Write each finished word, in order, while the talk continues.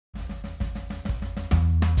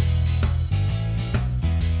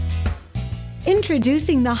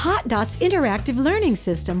Introducing the Hot Dots Interactive Learning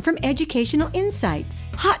System from Educational Insights.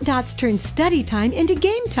 Hot Dots turns study time into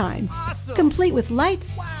game time. Awesome. Complete with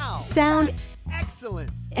lights, Wow, sound, that's excellent.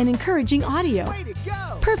 and encouraging audio. Way to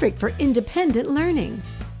go. Perfect for independent learning.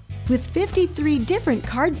 With 53 different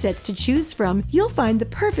card sets to choose from, you'll find the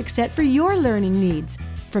perfect set for your learning needs.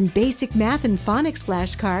 From basic math and phonics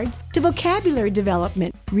flashcards to vocabulary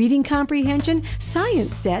development, reading comprehension,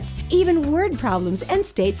 science sets, even word problems and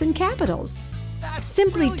states and capitals. That's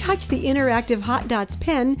Simply brilliant. touch the interactive Hot Dots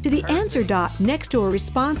pen to the answer dot next to a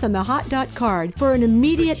response on the Hot Dot card for an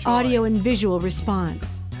immediate Good choice. audio and visual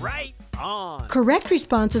response. Right on. Correct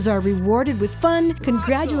responses are rewarded with fun,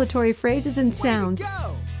 congratulatory phrases and sounds, Way to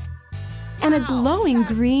go. and a Wow, glowing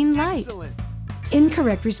that's green light. Excellent.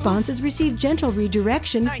 Incorrect responses receive gentle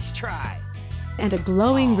redirection Nice try. and a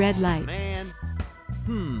glowing Aw, red light. Man.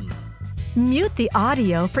 Mute the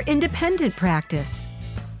audio for independent practice.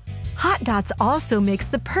 Hot Dots also makes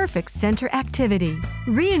the perfect center activity.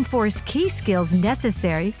 Reinforce key skills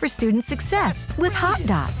necessary for student success with Hot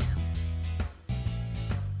Dots.